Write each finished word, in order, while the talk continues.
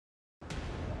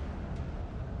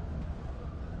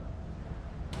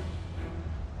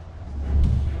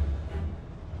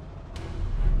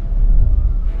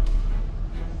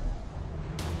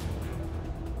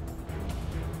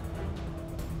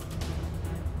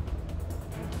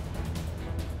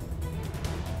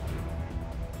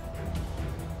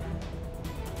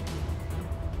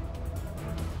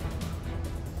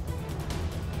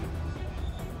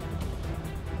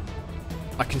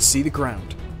I can see the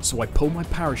ground, so I pull my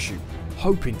parachute,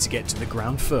 hoping to get to the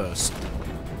ground first.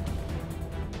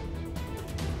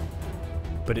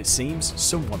 But it seems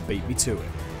someone beat me to it.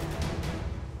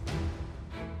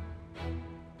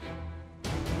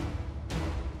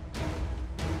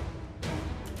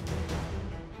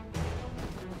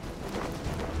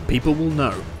 People will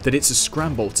know that it's a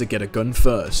scramble to get a gun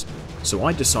first, so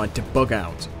I decide to bug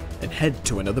out and head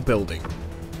to another building.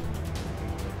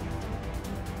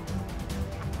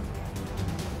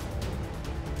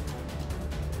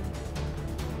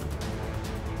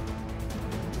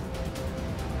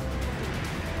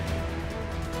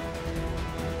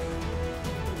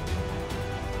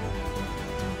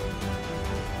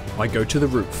 I go to the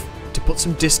roof to put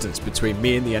some distance between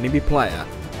me and the enemy player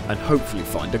and hopefully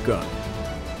find a gun.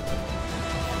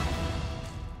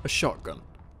 A shotgun.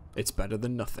 It's better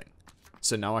than nothing.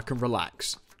 So now I can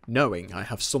relax, knowing I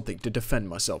have something to defend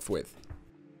myself with.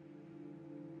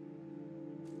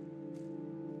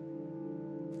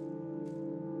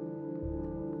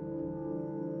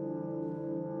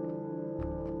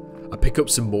 I pick up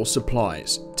some more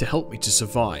supplies to help me to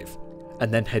survive,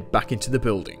 and then head back into the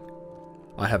building.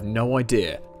 I have no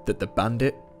idea that the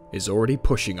bandit is already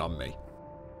pushing on me.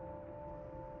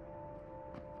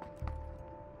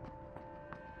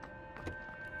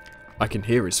 I can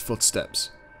hear his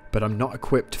footsteps, but I'm not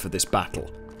equipped for this battle.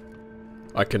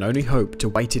 I can only hope to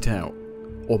wait it out,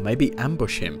 or maybe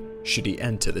ambush him should he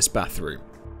enter this bathroom.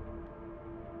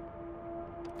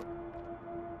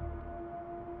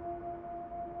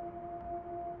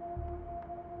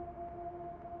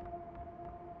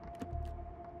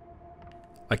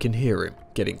 I can hear him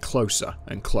getting closer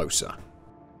and closer.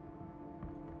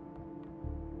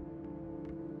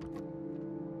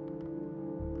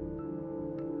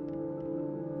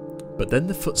 But then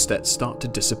the footsteps start to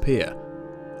disappear.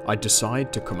 I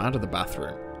decide to come out of the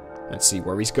bathroom and see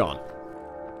where he's gone.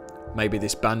 Maybe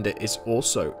this bandit is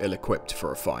also ill-equipped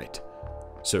for a fight,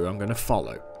 so I'm going to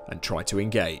follow and try to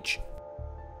engage.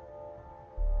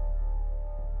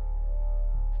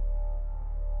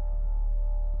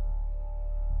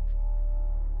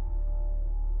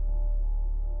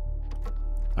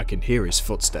 I can hear his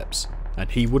footsteps, and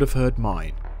he would have heard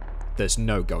mine. There's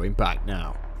no going back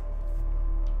now.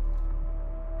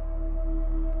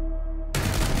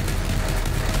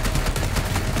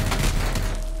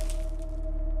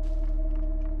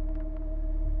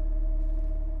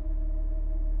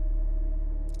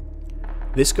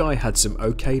 This guy had some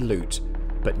okay loot,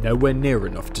 but nowhere near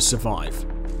enough to survive.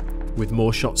 With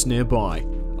more shots nearby,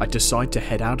 I decide to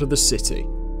head out of the city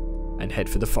and head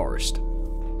for the forest.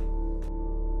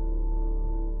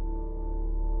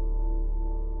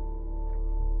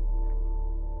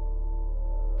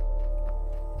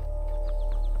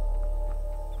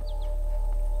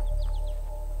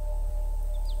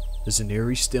 There's an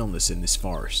eerie stillness in this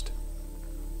forest.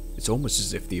 It's almost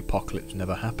as if the apocalypse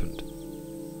never happened.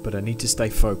 But I need to stay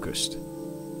focused.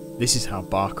 This is how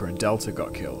Barker and Delta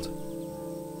got killed.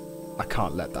 I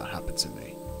can't let that happen to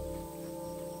me.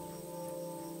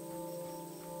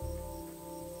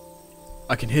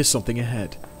 I can hear something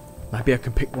ahead. Maybe I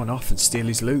can pick one off and steal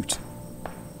his loot.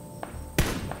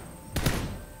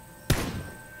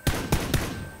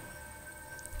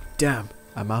 Damn,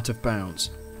 I'm out of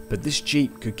bounds. But this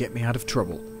jeep could get me out of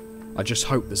trouble. I just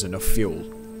hope there's enough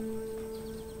fuel.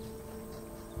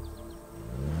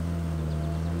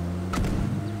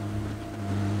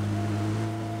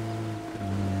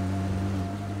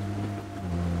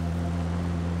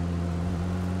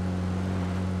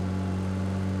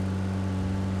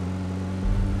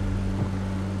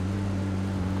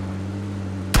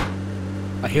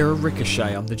 I hear a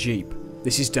ricochet on the jeep.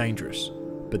 This is dangerous.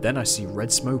 But then I see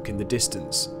red smoke in the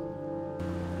distance.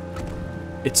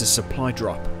 It's a supply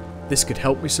drop. This could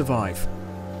help me survive.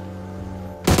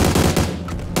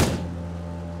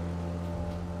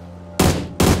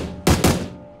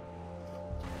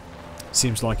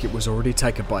 Seems like it was already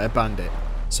taken by a bandit,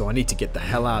 so I need to get the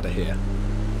hell out of here.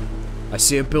 I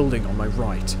see a building on my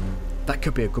right. That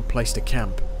could be a good place to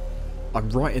camp.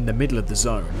 I'm right in the middle of the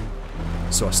zone,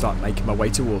 so I start making my way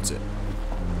towards it.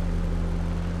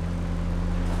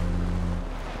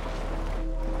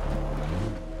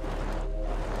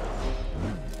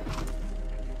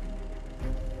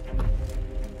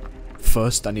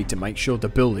 First, I need to make sure the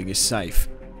building is safe,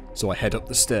 so I head up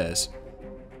the stairs.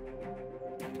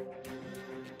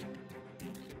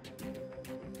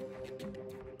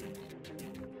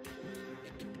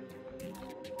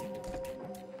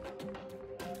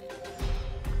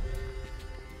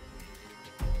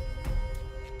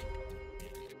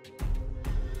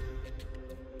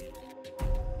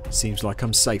 Seems like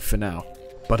I'm safe for now,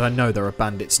 but I know there are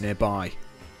bandits nearby.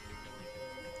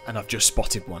 And I've just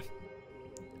spotted one.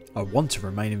 I want to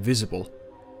remain invisible,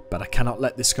 but I cannot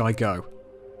let this guy go.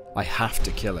 I have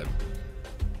to kill him.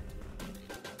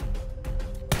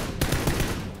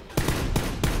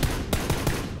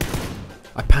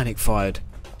 I panic fired.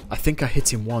 I think I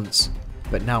hit him once,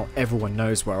 but now everyone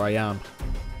knows where I am.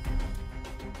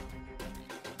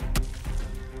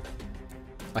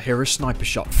 I hear a sniper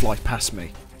shot fly past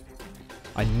me.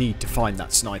 I need to find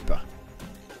that sniper.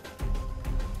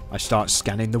 I start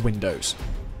scanning the windows.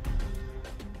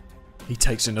 He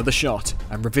takes another shot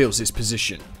and reveals his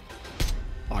position.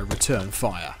 I return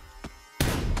fire.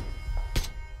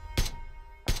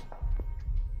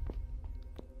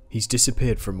 He's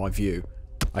disappeared from my view.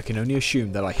 I can only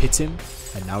assume that I hit him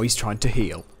and now he's trying to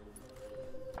heal.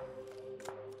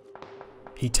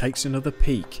 He takes another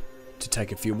peek to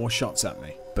take a few more shots at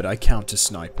me, but I counter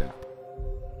snipe him.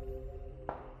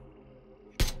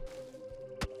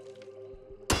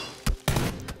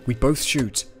 We both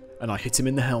shoot and I hit him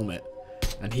in the helmet,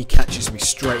 and he catches me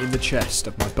straight in the chest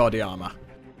of my body armor.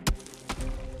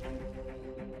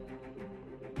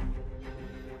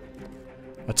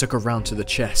 I took a round to the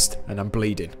chest and I'm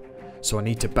bleeding, so I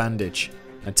need to bandage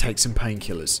and take some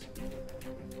painkillers.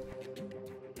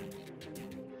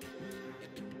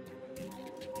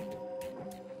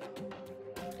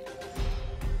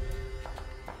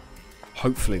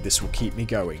 Hopefully this will keep me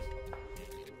going.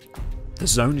 The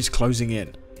zone is closing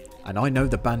in, and I know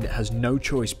the bandit has no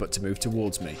choice but to move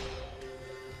towards me.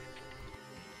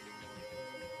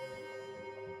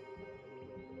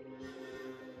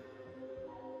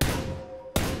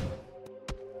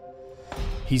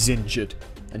 He's injured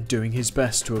and doing his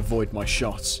best to avoid my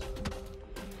shots.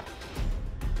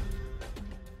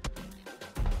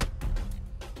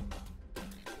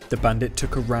 The bandit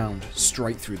took a round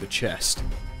straight through the chest.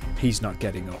 He's not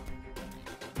getting up.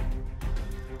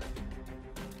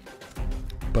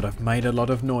 But I've made a lot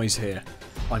of noise here.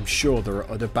 I'm sure there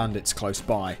are other bandits close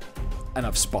by, and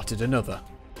I've spotted another.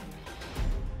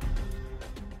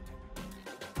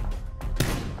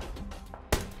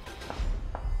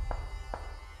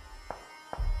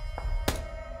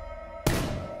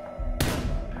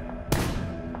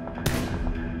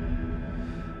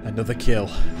 Another kill,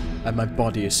 and my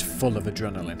body is full of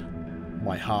adrenaline.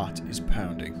 My heart is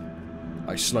pounding.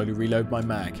 I slowly reload my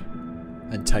mag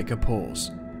and take a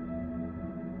pause.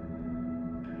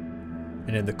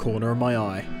 And in the corner of my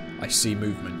eye, I see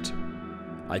movement.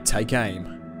 I take aim,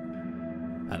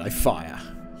 and I fire.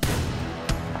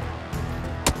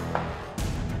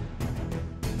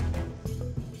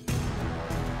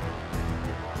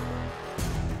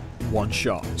 One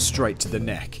shot straight to the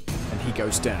neck, and he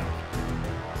goes down.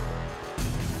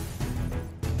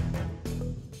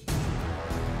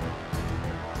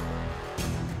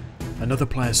 Another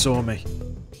player saw me.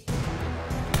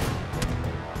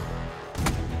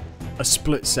 A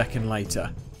split second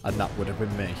later, and that would have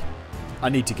been me. I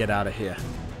need to get out of here.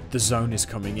 The zone is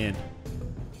coming in.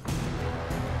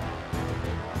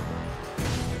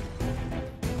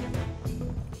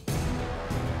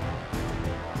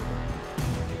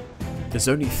 There's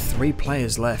only 3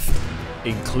 players left,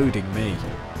 including me.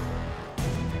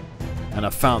 And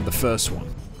I found the first one.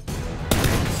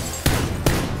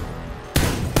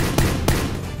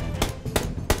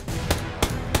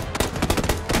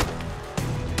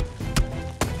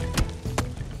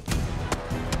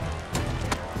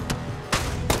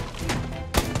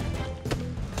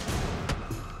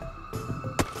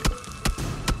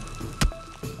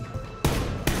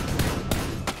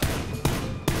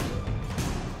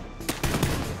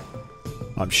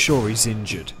 I'm sure he's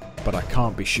injured, but I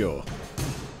can't be sure.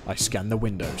 I scan the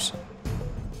windows.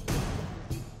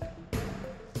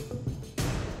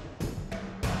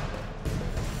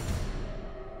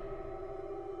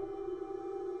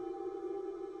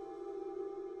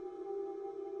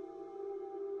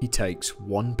 He takes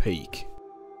one peek.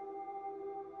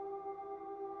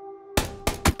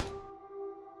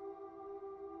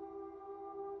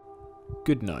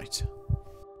 Good night.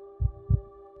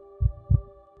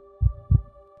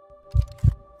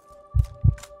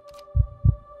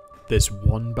 There's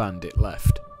one bandit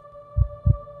left.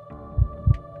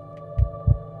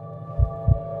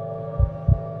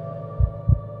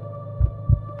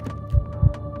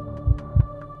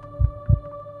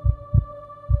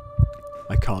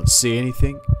 I can't see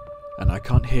anything, and I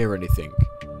can't hear anything.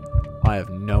 I have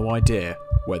no idea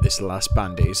where this last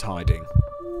bandit is hiding.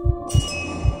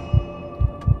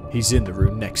 He's in the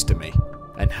room next to me,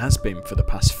 and has been for the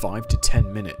past 5 to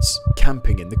 10 minutes,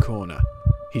 camping in the corner.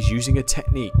 He's using a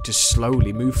technique to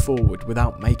slowly move forward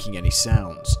without making any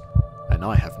sounds, and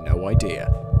I have no idea.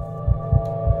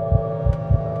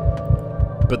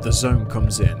 But the zone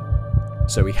comes in,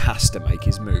 so he has to make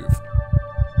his move.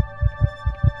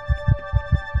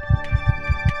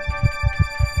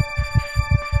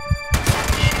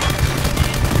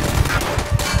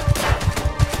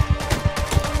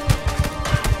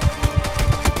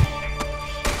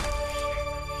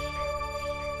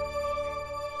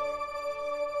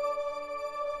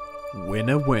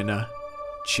 Winner, winner,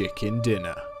 chicken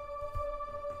dinner.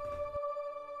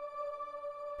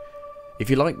 If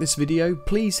you like this video,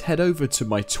 please head over to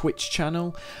my Twitch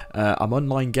channel. I'm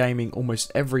online gaming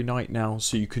almost every night now,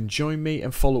 so you can join me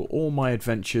and follow all my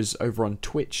adventures over on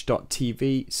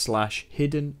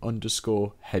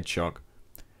twitch.tv/hidden_hedgehog.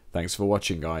 Thanks for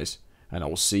watching, guys, and I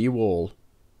will see you all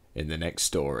in the next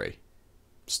story.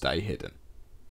 Stay hidden.